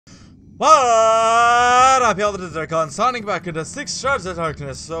What up, y'all? This is Darkon, signing back into Styx, Shards of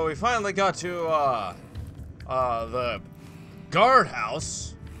Darkness. So we finally got to, the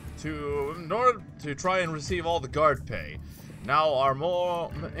guardhouse in order to try and receive all the guard pay. Now our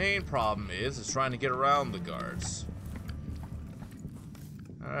main problem is trying to get around the guards.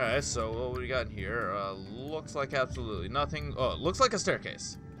 Alright, so what we got in here? Looks like absolutely nothing. Oh, it looks like a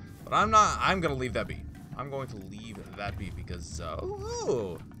staircase. But I'm gonna leave that be. I'm going to leave that be because,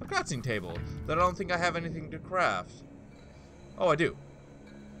 ooh, a crafting table that I don't think I have anything to craft. Oh, I do.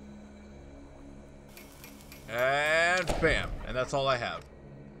 And bam, and that's all I have.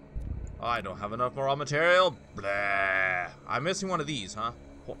 I don't have enough more raw material. Blah. I'm missing one of these, huh?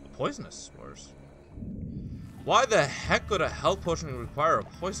 Poisonous spores. Why the heck would a health potion require a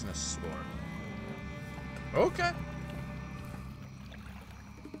poisonous spore? Okay.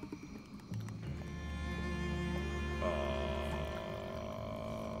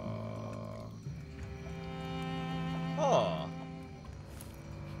 Oh.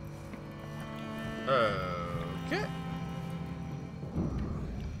 Okay.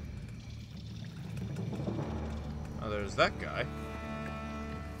 Oh, there's that guy.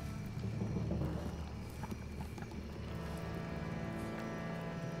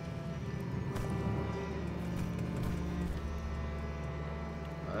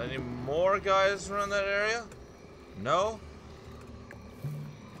 Any more guys around that area? No?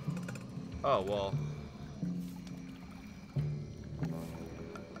 Oh, well.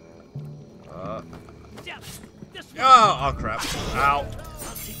 Oh crap. Ow.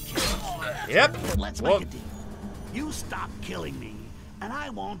 Yep. Let's make a deal. You stop killing me, and I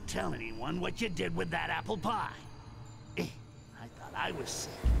won't tell anyone what you did with that apple pie. I thought I was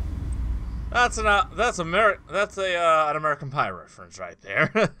sick. That's an American Pie reference right there.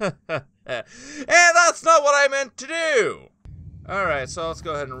 And that's not what I meant to do. All right, so let's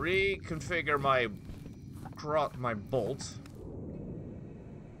go ahead and reconfigure my bolt.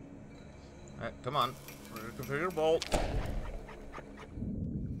 Come on, reconfigure bolt.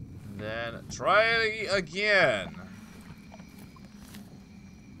 And then try it again.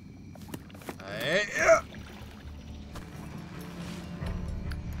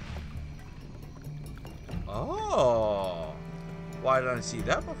 Oh, why didn't I see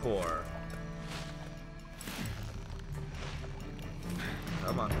that before?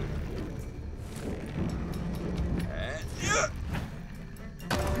 Come on.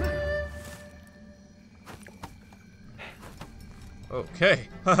 Okay.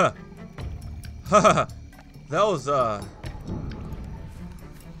 Haha. Haha. That was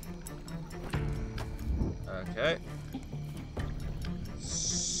okay.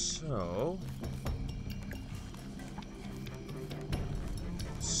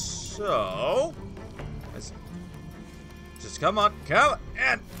 So let's just come on,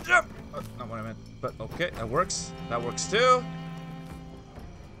 and jump. Oh, not what I meant, but okay, that works. That works too.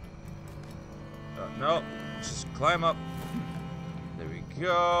 No, just climb up. There we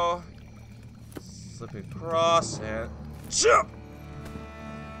go. Slip across and jump.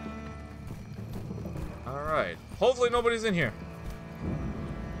 All right. Hopefully nobody's in here.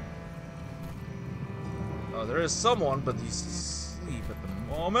 Oh, there is someone, but he's asleep at the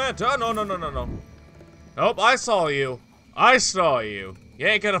moment. Oh, no. Nope, I saw you. I saw you. You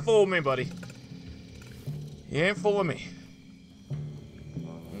ain't gonna fool me, buddy. You ain't fooling me.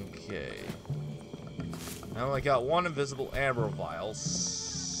 Okay. Now I got one invisible amber vial,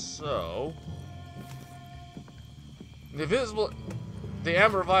 so... The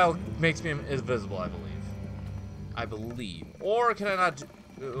amber vial makes me invisible, I believe. Or can I not do...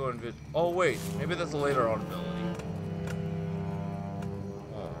 Oh, wait. Maybe that's a later on ability.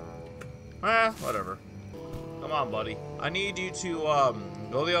 Oh. Whatever. Come on, buddy. I need you to,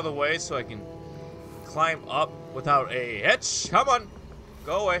 go the other way so I can climb up without a hitch. Come on.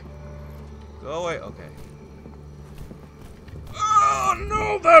 Go away. Go away. Okay. Oh,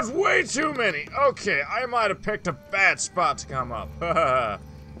 no, that's way too many. Okay, I might have picked a bad spot to come up.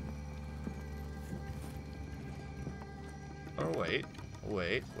 Oh, wait.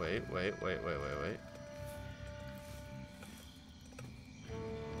 Wait.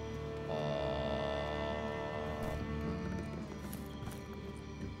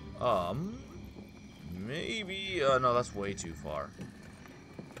 Maybe, no, that's way too far.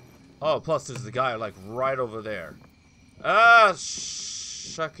 Oh, plus there's the guy, like, right over there.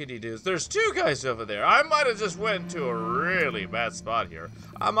 Shuckity-doos. There's two guys over there. I might have just went to a really bad spot here.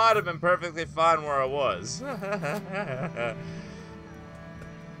 I might have been perfectly fine where I was.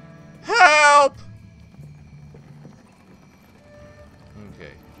 Help!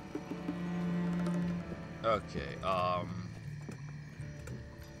 Okay,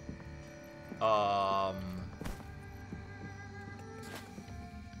 The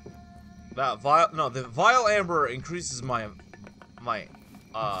vile amber increases my,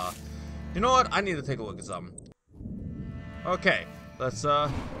 you know what? I need to take a look at something. Okay, let's,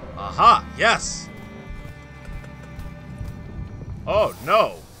 aha, yes! Oh,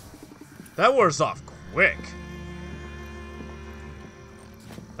 no. That wears off quick.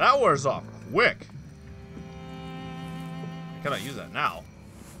 That wears off quick. I cannot use that now.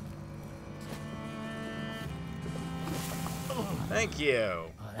 Thank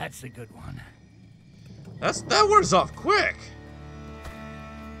you. Oh, that's a good one. That wears off quick.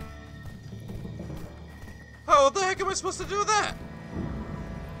 How the heck am I supposed to do that?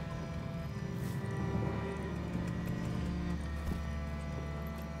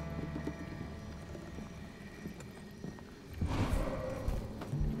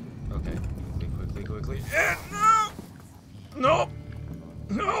 Okay, quickly. No! Nope!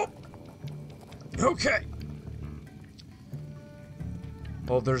 Nope! Okay.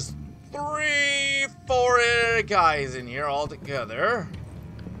 Well, there's 3-4 guys in here all together.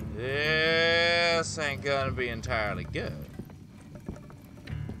 This ain't gonna be entirely good.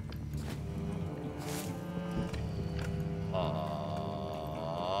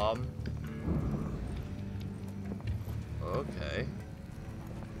 Okay.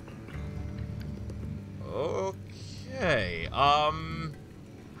 Okay. How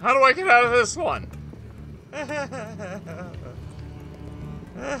do I get out of this one?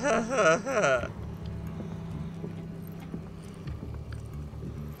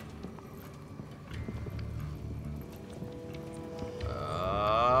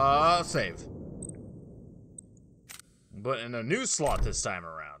 Save. But in a new slot this time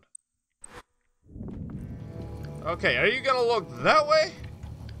around. Okay, are you gonna look that way?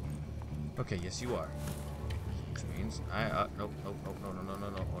 Okay, yes you are. Which means nope,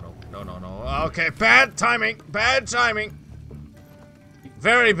 no. Okay, bad timing,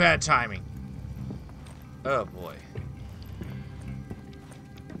 very bad timing. Oh boy.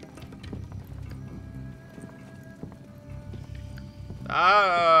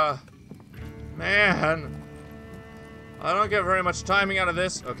 Man. I don't get very much timing out of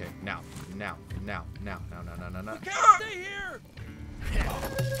this. Okay, now. You can't stay here.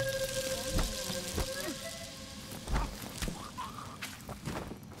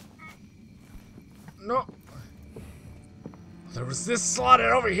 No. There was this slotted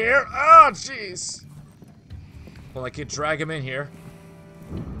over here. Oh, jeez. Well, I could drag him in here.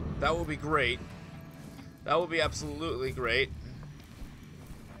 That would be great. That would be absolutely great.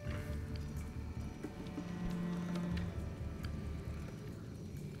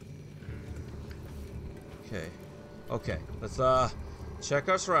 Okay, let's check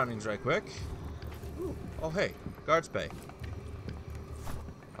our surroundings right quick. Ooh. Oh hey, guards bay.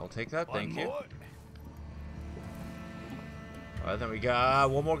 I'll take that, thank you. Alright, then we got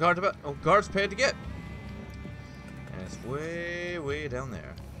one more guards paid to get. And it's way down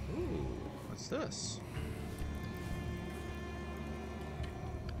there. Ooh, what's this?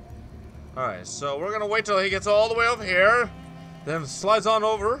 Alright, so we're gonna wait till he gets all the way over here, then slides on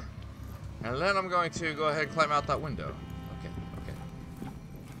over. And then I'm going to go ahead and climb out that window. Okay.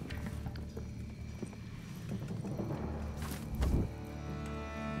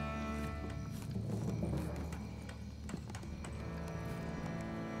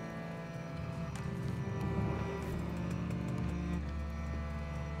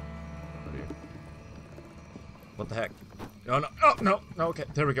 What the heck? No, okay,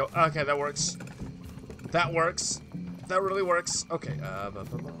 there we go. Okay, that works. That works. That really works. Okay,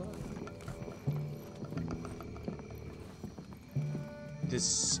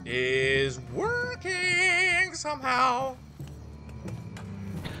 this is working somehow.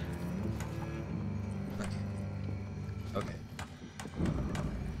 Okay.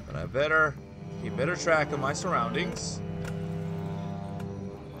 But I better keep better track of my surroundings.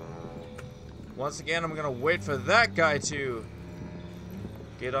 Once again, I'm gonna wait for that guy to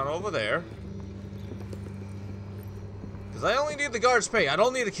get on over there. Because I only need the guards pay. I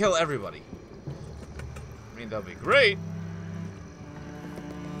don't need to kill everybody. I mean, that'd be great.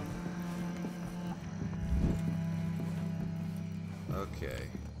 Okay.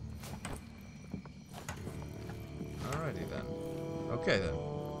 Alrighty then. Okay then.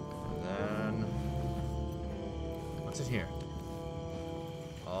 And then what's in here?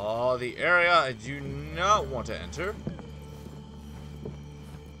 Oh, the area I do not want to enter.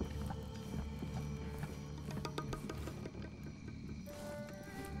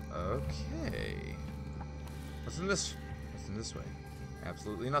 Okay. What's in this? What's in this way?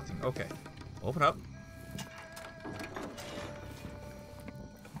 Absolutely nothing. Okay. Open up.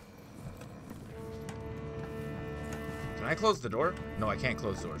 I close the door? No, I can't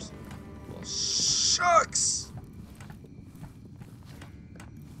close doors. Well, shucks!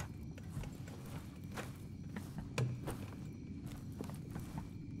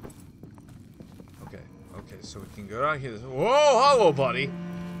 Okay, so we can go down here. Whoa, hello, buddy!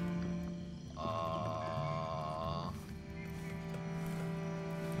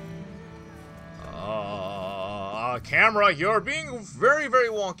 Camera, you're being very, very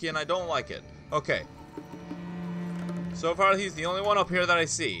wonky, and I don't like it. Okay. So far, he's the only one up here that I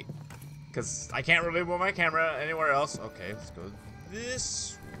see. Because I can't really move my camera anywhere else. Okay, let's go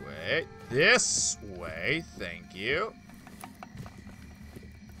this way. This way. Thank you.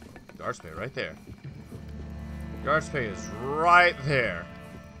 Guard spay right there. Guard spay is right there.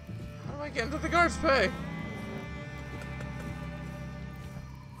 How do I get into the guard spay?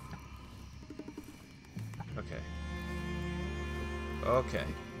 Okay. Okay.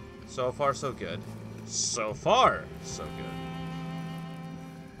 So far, so good. So far, so good.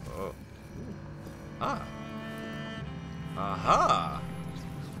 Oh. Ah. Aha.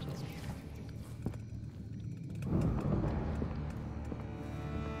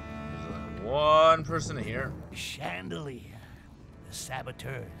 There's only one person here. Chandelier. The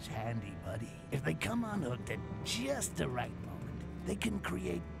saboteur's handy, buddy. If they come unhooked at just the right moment, they can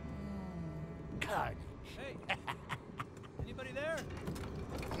create carnage. Hey, anybody there?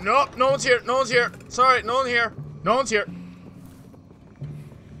 Nope, no one's here. No one's here. Sorry, no one's here. No one's here.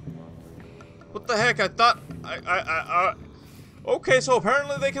 What the heck? I thought okay, so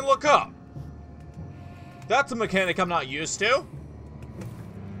apparently they can look up. That's a mechanic I'm not used to.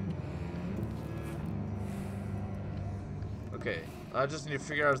 Okay, I just need to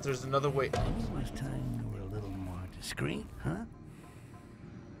figure out if there's another way. Maybe it was time we were a little more discreet, huh?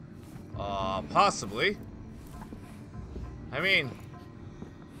 Possibly. I mean,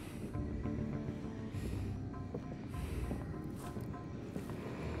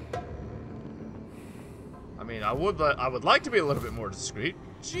 I would like to be a little bit more discreet.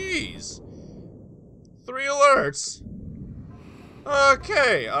 Jeez. 3 alerts.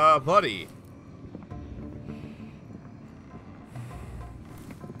 Okay, buddy.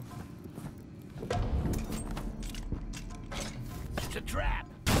 It's a trap.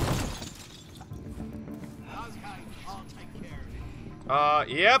 I'll take care of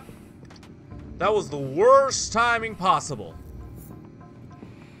it. Yep. That was the worst timing possible.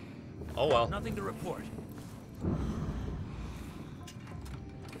 Oh well. Nothing to report.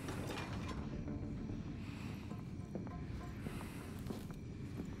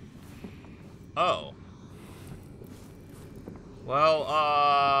 Oh.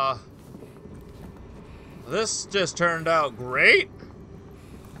 Well, this just turned out great.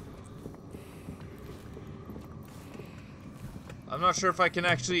 I'm not sure if I can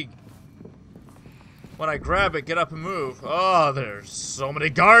actually, when I grab it, get up and move. Oh, there's so many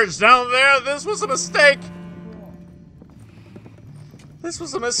guards down there. This was a mistake. This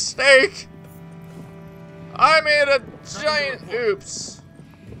was a mistake. I made a giant oops.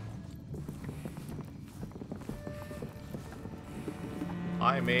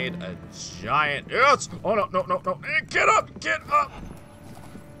 I made a giant oops. Oh no, no, no, no. Get up, get up.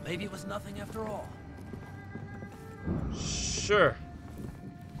 Maybe it was nothing after all. Sure.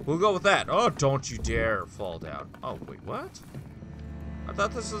 We'll go with that. Oh, don't you dare fall down. Oh, wait, what? I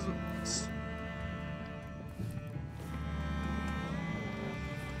thought this isn't...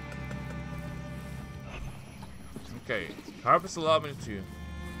 Okay. Carpets allow me to...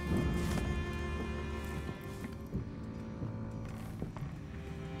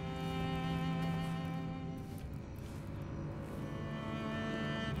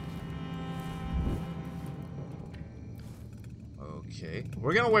 Okay.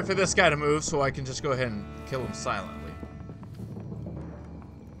 We're gonna wait for this guy to move so I can just go ahead and kill him silently.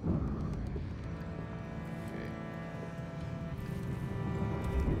 Okay.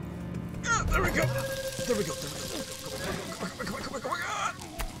 Ah, there we go! There we go, there we go. Come on.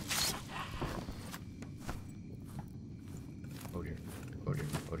 Oh dear. Oh dear.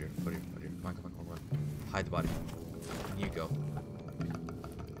 Oh dear. Oh dear. Oh dear. Come on. Hide the body. You go.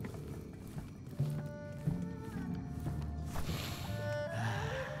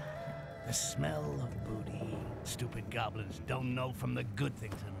 The smell of booty. Stupid goblins don't know from the good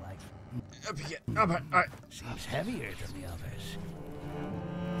things in life. Alright. Seems heavier than the others.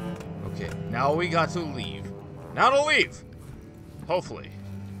 Okay, now we got to leave. Now to leave! Hopefully.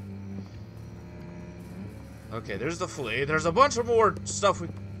 Okay, there's the flea. There's a bunch of more stuff,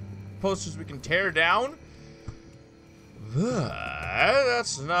 posters we can tear down. But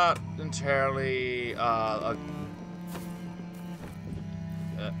that's not entirely,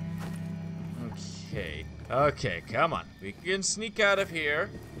 Okay. Okay, come on. We can sneak out of here.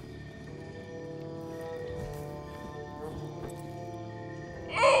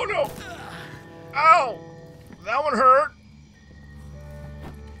 Oh, no! Ow! That one hurt.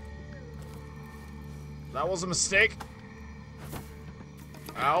 That was a mistake.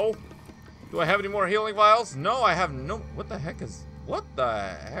 Ow. Do I have any more healing vials? No, I have no... What the heck is... What the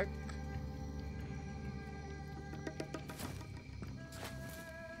heck?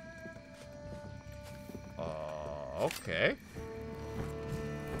 Okay.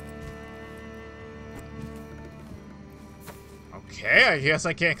 Okay, I guess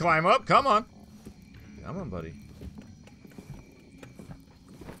I can't climb up. Come on. Come on, buddy.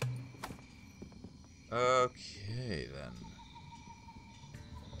 Okay, then.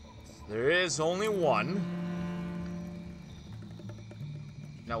 There is only one.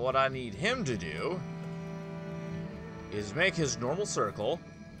 Now, what I need him to do is make his normal circle.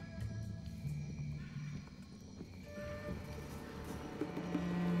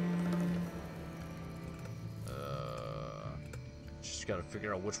 Just gotta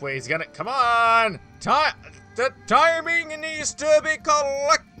figure out which way he's gonna. Come on! The timing needs to be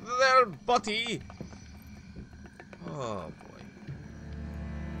correct there, buddy. Oh boy.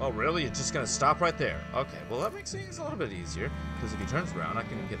 Oh really? You're just gonna stop right there? Okay. Well, that makes things a little bit easier because if he turns around, I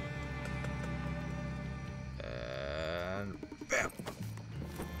can get. And bam.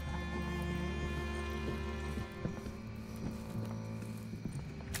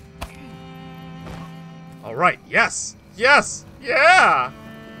 All right. Yes. Yes. Yeah!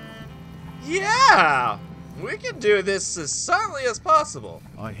 Yeah! We can do this as silently as possible.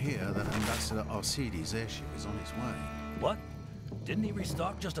 I hear that Ambassador Arcides' airship is on its way. What? Didn't he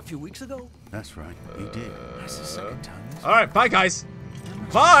restock just a few weeks ago? That's right, he did. That's the second time. Alright, bye guys.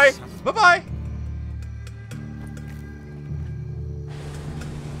 Bye! Bye-bye!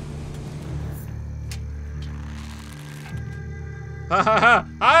 Ha ha ha!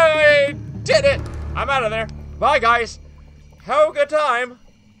 I did it! I'm out of there. Bye guys! Have a good time.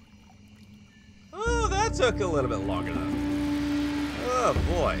 Oh, that took a little bit longer though. Oh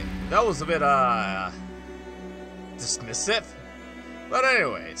boy, that was a bit dismissive. But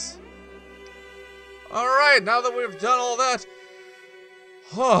anyways, all right. Now that we've done all that,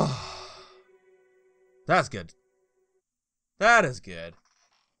 oh, that's good. That is good.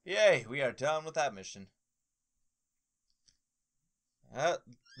 Yay, we are done with that mission.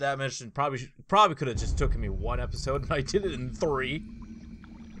 That mission probably could have just taken me one episode, and I did it in 3.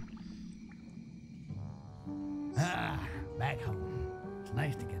 Ah, back home. It's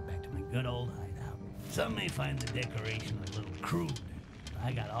nice to get back to my good old hideout. Some may find the decoration a little crude. But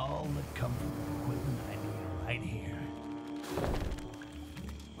I got all the comfort and equipment I need right here.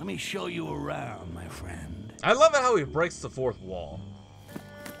 Let me show you around, my friend. I love it how he breaks the fourth wall.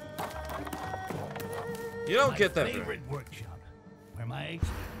 You don't get that. My favorite workshop. Where my eggs.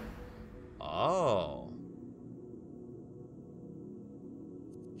 Oh.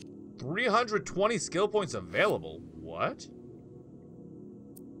 320 skill points available. What?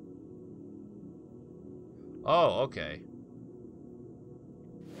 Oh, okay.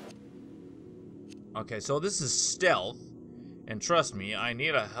 Okay, so this is stealth. And trust me, I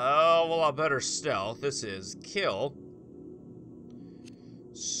need a hell of a lot better stealth. This is kill.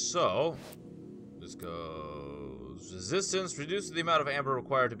 So, this goes resistance, reduces the amount of amber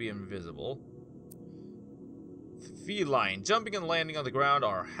required to be invisible. Feline, jumping and landing on the ground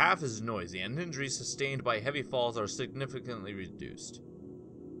are half as noisy, and injuries sustained by heavy falls are significantly reduced.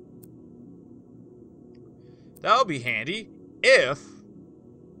 That would be handy if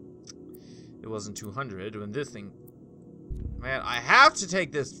it wasn't 200 when this thing... Man, I have to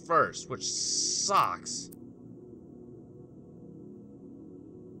take this first, which sucks.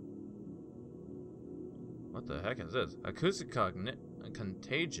 What the heck is this? Acoustic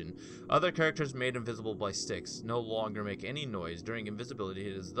contagion. Other characters made invisible by Styx no longer make any noise. During invisibility,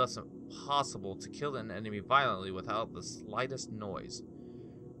 it is thus impossible to kill an enemy violently without the slightest noise.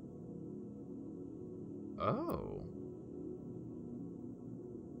 Oh.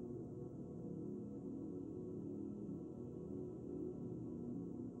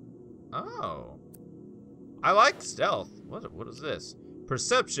 Oh. I like stealth. What is this?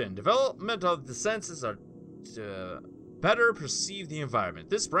 Perception. Development of the senses are to better perceive the environment.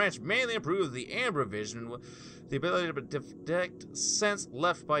 This branch mainly improves the amber vision, the ability to detect scents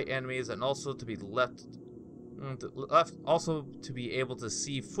left by enemies, and also to be also to be able to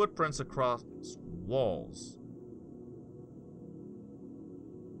see footprints across walls.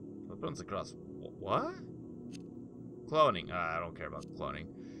 Footprints across what? Cloning. I don't care about cloning.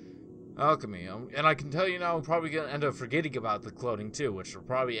 Alchemy. And I can tell you now, I'm probably going to end up forgetting about the clothing too, which will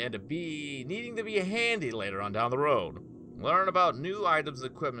probably end up needing to be handy later on down the road. Learn about new items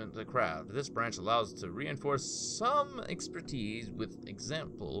and equipment to craft. This branch allows us to reinforce some expertise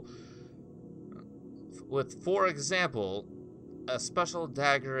for example, a special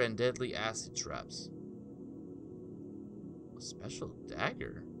dagger and deadly acid traps. A special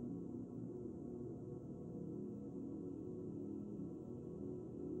dagger?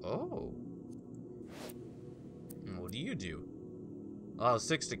 Oh. What do you do? Allows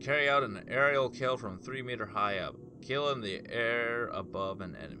Styx to carry out an aerial kill from 3 meters high up. Kill in the air above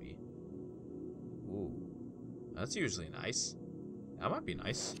an enemy. Ooh. That's usually nice. That might be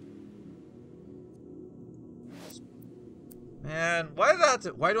nice. Man,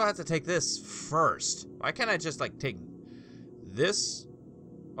 why do I have to take this first? Why can't I just like take this?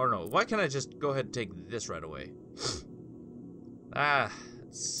 Or no, why can't I just go ahead and take this right away? It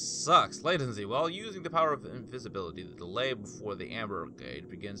sucks. Latency. While using the power of invisibility, the delay before the amber gauge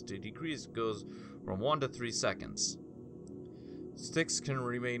begins to decrease goes from 1 to 3 seconds. Styx can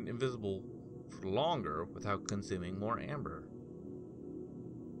remain invisible for longer without consuming more amber.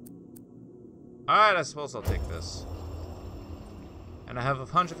 Alright, I suppose I'll take this. And I have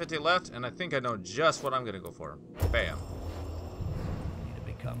 150 left, and I think I know just what I'm gonna go for. Bam. Need to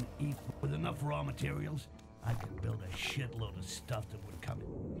become equal with enough raw materials. I can build a shitload of stuff that would come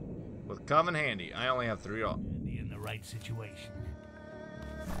Would come in handy. I only have 3 all. in the right situation.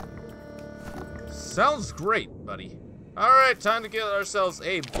 Sounds great, buddy. Alright, time to get ourselves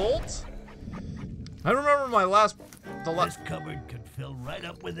a bolt. I remember This cupboard could fill right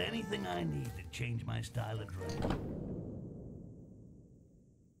up with anything I need to change my style of dress.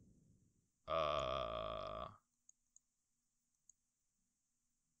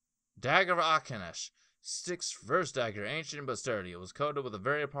 Dagger of Akanesh. Styx first dagger, ancient but sturdy. It was coated with a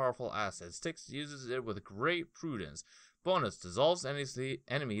very powerful acid. Styx uses it with great prudence. Bonus, dissolves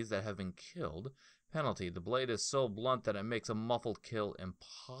enemies that have been killed. Penalty, the blade is so blunt that it makes a muffled kill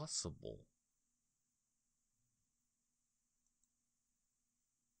impossible.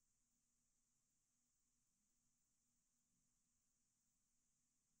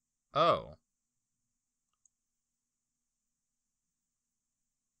 Oh.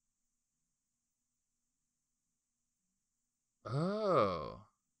 Oh.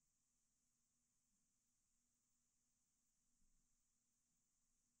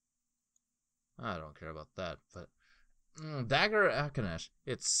 I don't care about that, but Dagger Akanesh.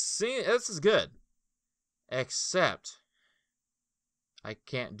 This is good. Except I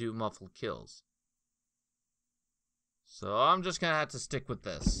can't do muffled kills. So I'm just gonna have to stick with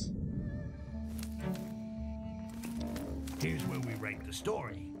this. Here's where we write the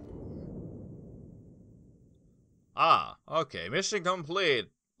story. Ah, okay. Mission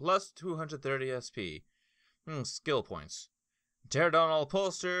complete. Plus 230 SP. Skill points. Tear down all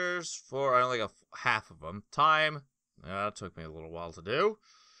posters for I only got half of them. Time. That took me a little while to do.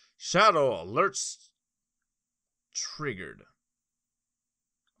 Shadow alerts triggered.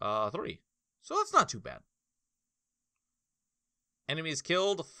 3. So that's not too bad. Enemies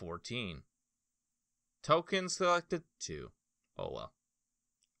killed 14. Tokens collected 2. Oh well.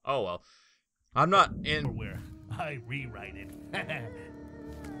 Oh well. I'm not in. Where I rewrite it.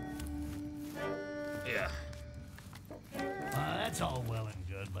 Yeah. That's all well and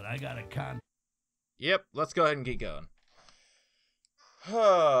good, but I got a Yep, let's go ahead and keep going.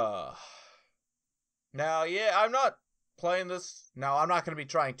 Now, yeah, I'm not playing this. Now, I'm not going to be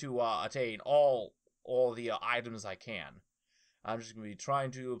trying to attain all the items I can. I'm just going to be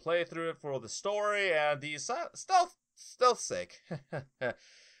trying to play through it for the story and the stealth sake.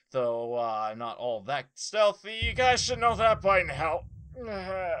 Though, I'm not all that stealthy. You guys should know that by now.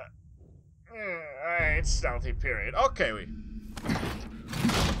 I ain't stealthy, period. Okay,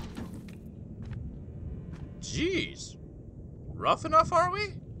 Jeez. Rough enough, are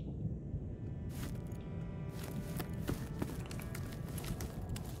we?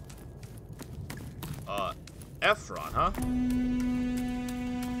 Ephron, huh?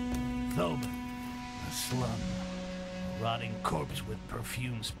 Thoban, a slum. A rotting corpse with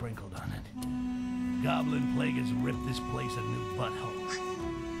perfume sprinkled on it. Goblin plague has ripped this place a new butthole.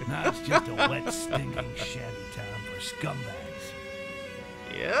 Now it's just a wet, stinking shanty town for scumbags.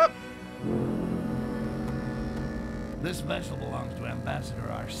 Yep. This vessel belongs to Ambassador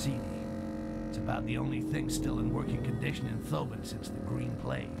Arsini. It's about the only thing still in working condition in Thoban since the Green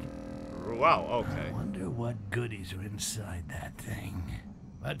Plague. Wow, okay. I wonder what goodies are inside that thing.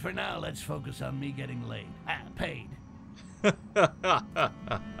 But for now, let's focus on me getting laid. Paid.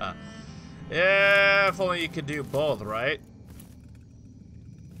 Yeah, if only you could do both, right?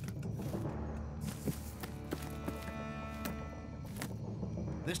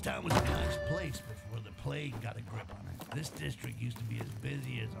 This town was a nice place before the plague got a grip on it. This district used to be as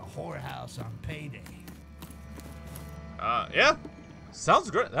busy as a whorehouse on payday. Yeah.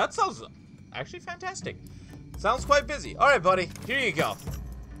 Sounds great. That sounds actually fantastic. Sounds quite busy. All right, buddy. Here you go.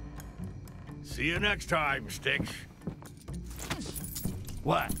 See you next time, Styx.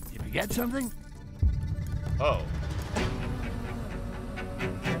 What? You forget something? Oh.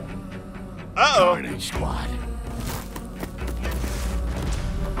 Uh-oh. Carnage Squad.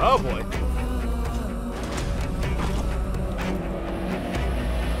 Oh, boy.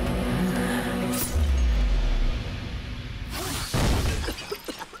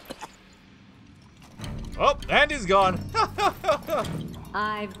 Oh, and he's gone.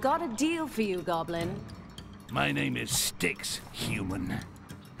 I've got a deal for you, Goblin. My name is Styx, human.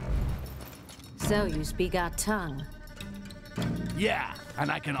 So you speak our tongue. Yeah,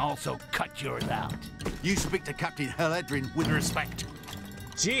 and I can also cut yours out. You speak to Captain Heledrin with respect.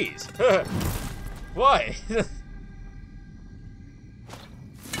 Jeez. Why?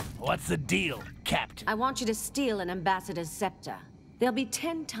 What's the deal, Captain? I want you to steal an ambassador's scepter. There'll be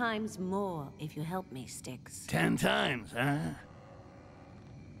 10 times more if you help me, Styx. 10 times, huh?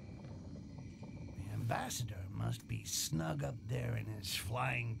 The ambassador must be snug up there in his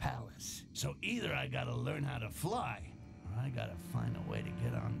flying palace. So either I gotta learn how to fly, or I gotta find a way to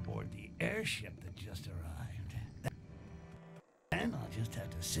get on board the airship that just arrived. Then I'll just have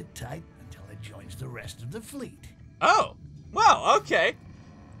to sit tight until it joins the rest of the fleet. Oh. Wow, okay.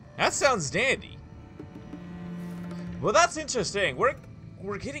 That sounds dandy. Well, that's interesting.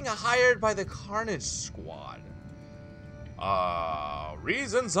 We're getting hired by the Carnage Squad.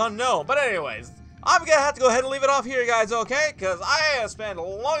 Reasons unknown. But anyways, I'm gonna have to go ahead and leave it off here, guys, okay? Because I have spent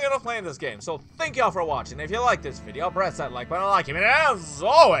long enough playing this game. So thank y'all for watching. If you like this video, press that like button, like it. And as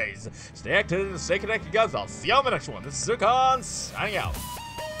always, stay active and stay connected, guys. I'll see you on the next one. This is Zircon, signing out.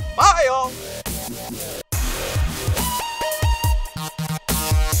 Bye, y'all.